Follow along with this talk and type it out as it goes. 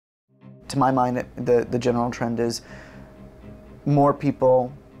to my mind, the general trend is more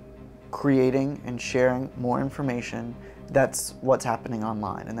people creating and sharing more information. That's what's happening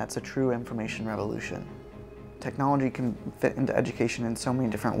online, and that's a true information revolution. Technology can fit into education in so many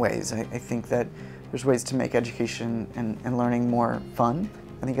different ways. I think that there's ways to make education and learning more fun.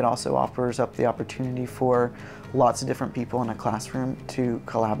 I think it also offers up the opportunity for lots of different people in a classroom to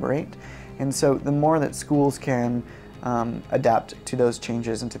collaborate. And so the more that schools can adapt to those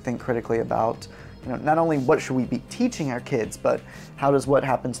changes and to think critically about, not only what should we be teaching our kids, but how does what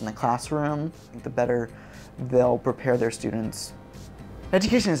happens in the classroom, I think the better they'll prepare their students.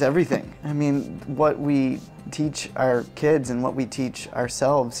 Education is everything. I mean, what we teach our kids and what we teach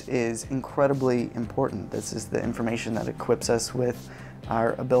ourselves is incredibly important. This is the information that equips us with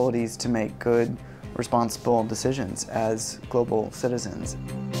our abilities to make good, responsible decisions as global citizens.